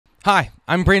Hi,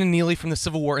 I'm Brandon Neely from the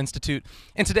Civil War Institute,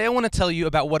 and today I want to tell you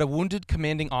about what a wounded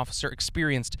commanding officer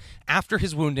experienced after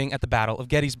his wounding at the Battle of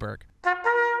Gettysburg.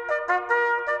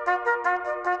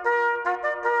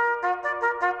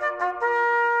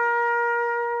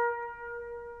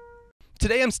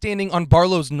 Today I'm standing on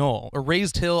Barlow's Knoll, a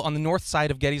raised hill on the north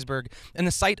side of Gettysburg and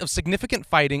the site of significant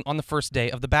fighting on the first day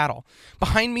of the battle.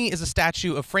 Behind me is a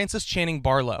statue of Francis Channing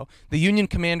Barlow, the Union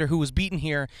commander who was beaten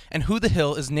here and who the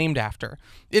hill is named after.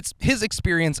 It's his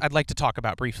experience I'd like to talk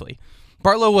about briefly.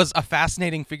 Barlow was a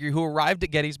fascinating figure who arrived at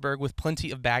Gettysburg with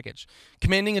plenty of baggage.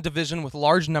 Commanding a division with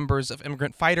large numbers of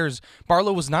immigrant fighters,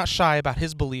 Barlow was not shy about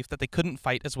his belief that they couldn't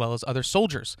fight as well as other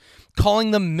soldiers.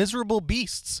 Calling them miserable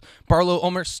beasts, Barlow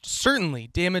almost certainly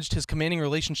damaged his commanding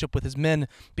relationship with his men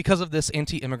because of this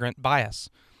anti-immigrant bias.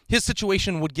 His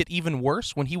situation would get even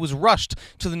worse when he was rushed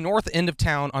to the north end of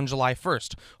town on July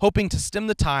 1st, hoping to stem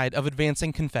the tide of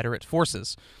advancing Confederate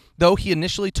forces. Though he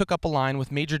initially took up a line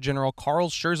with Major General Carl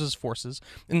Schurz's forces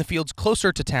in the fields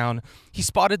closer to town, he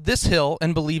spotted this hill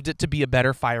and believed it to be a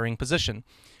better firing position.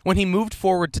 When he moved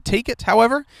forward to take it,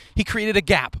 however, he created a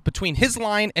gap between his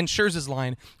line and Schurz's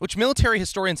line, which military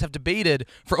historians have debated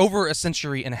for over a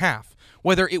century and a half.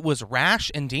 Whether it was rash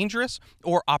and dangerous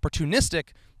or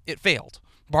opportunistic, it failed.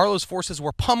 Barlow's forces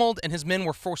were pummeled and his men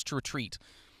were forced to retreat.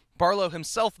 Barlow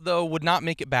himself, though, would not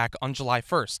make it back on July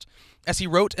 1st. As he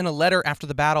wrote in a letter after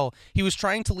the battle, he was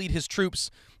trying to lead his troops,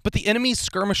 but the enemy's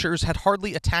skirmishers had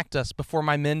hardly attacked us before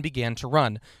my men began to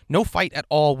run. No fight at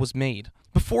all was made.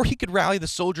 Before he could rally the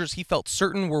soldiers he felt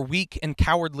certain were weak and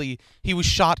cowardly, he was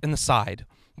shot in the side.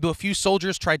 Though a few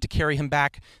soldiers tried to carry him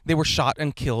back, they were shot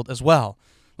and killed as well.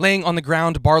 Laying on the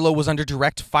ground, Barlow was under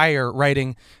direct fire,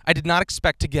 writing, "I did not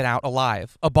expect to get out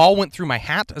alive. A ball went through my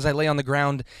hat as I lay on the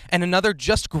ground, and another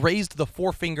just grazed the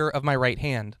forefinger of my right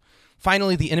hand.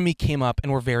 Finally, the enemy came up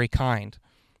and were very kind."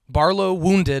 Barlow,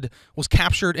 wounded, was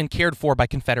captured and cared for by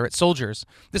Confederate soldiers.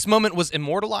 This moment was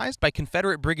immortalized by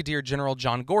Confederate Brigadier General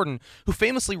John Gordon, who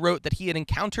famously wrote that he had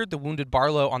encountered the wounded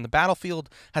Barlow on the battlefield,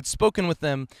 had spoken with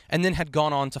them, and then had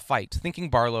gone on to fight,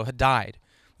 thinking Barlow had died.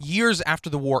 Years after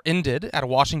the war ended, at a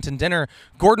Washington dinner,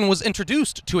 Gordon was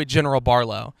introduced to a General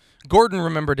Barlow. Gordon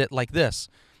remembered it like this.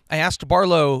 I asked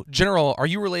Barlow, "General, are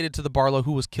you related to the Barlow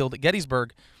who was killed at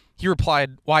Gettysburg?" He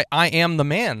replied, "Why, I am the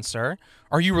man, sir.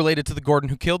 Are you related to the Gordon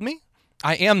who killed me?"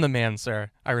 "I am the man,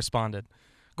 sir," I responded.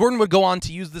 Gordon would go on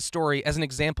to use this story as an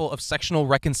example of sectional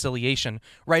reconciliation,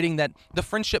 writing that the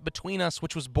friendship between us,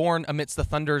 which was born amidst the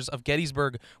thunders of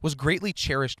Gettysburg, was greatly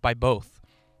cherished by both.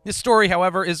 This story,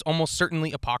 however, is almost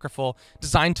certainly apocryphal,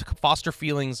 designed to foster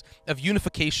feelings of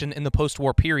unification in the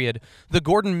post-war period, though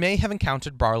Gordon may have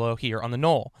encountered Barlow here on the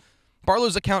Knoll.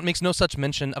 Barlow's account makes no such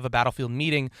mention of a battlefield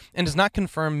meeting and does not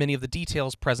confirm many of the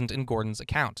details present in Gordon's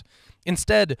account.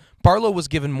 Instead, Barlow was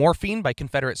given morphine by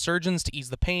Confederate surgeons to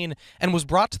ease the pain and was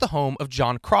brought to the home of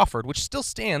John Crawford, which still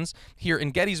stands here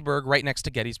in Gettysburg right next to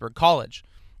Gettysburg College.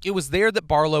 It was there that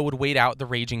Barlow would wait out the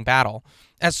raging battle.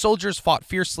 As soldiers fought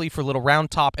fiercely for Little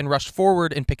Round Top and rushed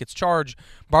forward in Pickett's charge,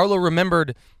 Barlow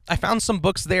remembered, "I found some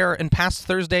books there and passed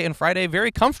Thursday and Friday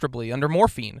very comfortably under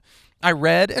morphine. I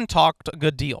read and talked a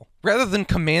good deal." Rather than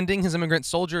commanding his immigrant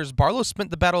soldiers, Barlow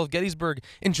spent the Battle of Gettysburg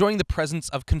enjoying the presence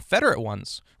of Confederate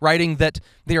ones, writing that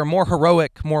they are more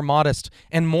heroic, more modest,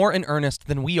 and more in earnest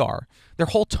than we are. Their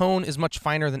whole tone is much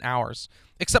finer than ours.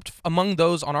 Except among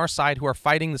those on our side who are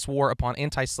fighting this war upon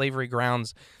anti-slavery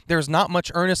grounds, there is not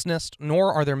much earnestness,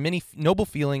 nor are there many noble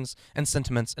feelings and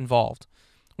sentiments involved.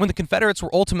 When the Confederates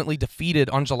were ultimately defeated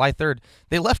on July 3rd,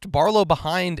 they left Barlow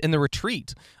behind in the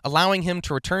retreat, allowing him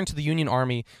to return to the Union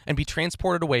Army and be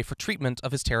transported away for treatment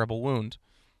of his terrible wound.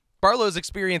 Barlow's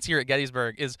experience here at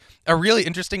Gettysburg is a really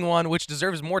interesting one, which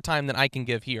deserves more time than I can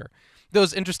give here.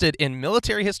 Those interested in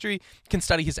military history can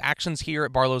study his actions here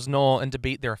at Barlow's Knoll and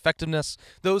debate their effectiveness.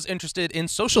 Those interested in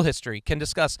social history can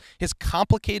discuss his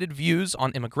complicated views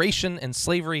on immigration and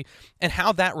slavery and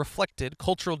how that reflected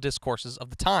cultural discourses of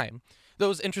the time.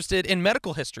 Those interested in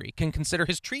medical history can consider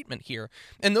his treatment here,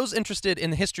 and those interested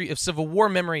in the history of Civil War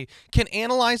memory can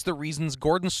analyze the reasons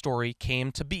Gordon's story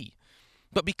came to be.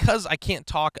 But because I can't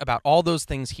talk about all those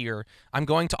things here, I'm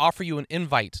going to offer you an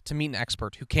invite to meet an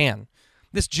expert who can.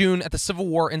 This June, at the Civil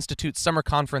War Institute's summer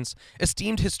conference,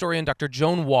 esteemed historian Dr.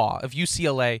 Joan Waugh of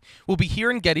UCLA will be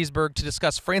here in Gettysburg to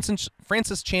discuss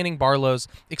Francis Channing Barlow's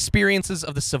experiences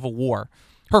of the Civil War.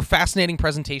 Her fascinating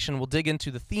presentation will dig into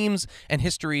the themes and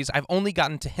histories I've only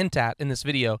gotten to hint at in this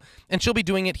video, and she'll be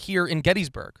doing it here in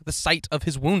Gettysburg, the site of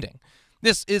his wounding.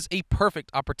 This is a perfect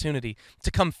opportunity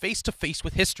to come face to face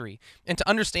with history and to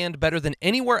understand better than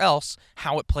anywhere else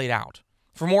how it played out.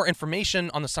 For more information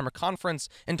on the summer conference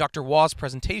and Dr. Waugh's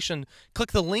presentation,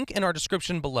 click the link in our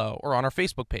description below or on our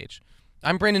Facebook page.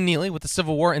 I'm Brandon Neely with the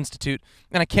Civil War Institute,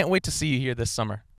 and I can't wait to see you here this summer.